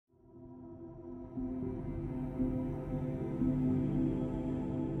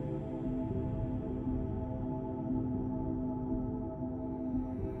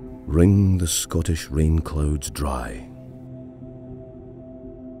wring the Scottish rain clouds dry.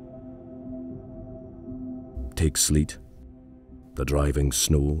 Take sleet, the driving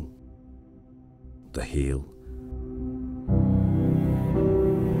snow, the hail.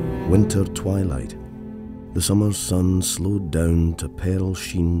 Winter twilight, the summer sun slowed down to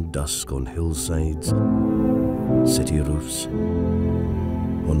pearl-sheen dusk on hillsides, city roofs,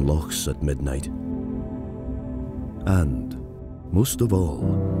 on lochs at midnight. And, most of all,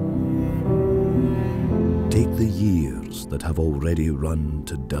 take the years that have already run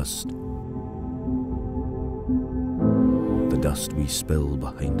to dust. The dust we spill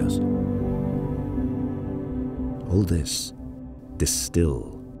behind us. All this,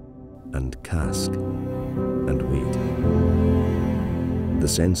 distill and cask and wait. The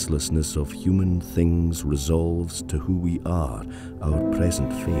senselessness of human things resolves to who we are, our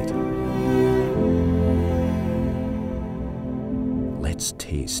present fate. Let's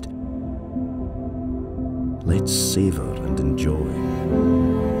taste. Let's savour and enjoy.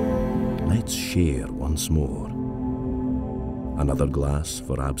 Let's share once more. Another glass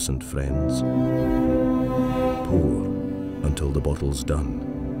for absent friends. Pour until the bottle's done.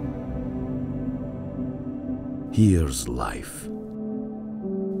 Here's life.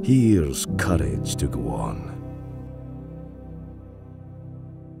 Here's courage to go on.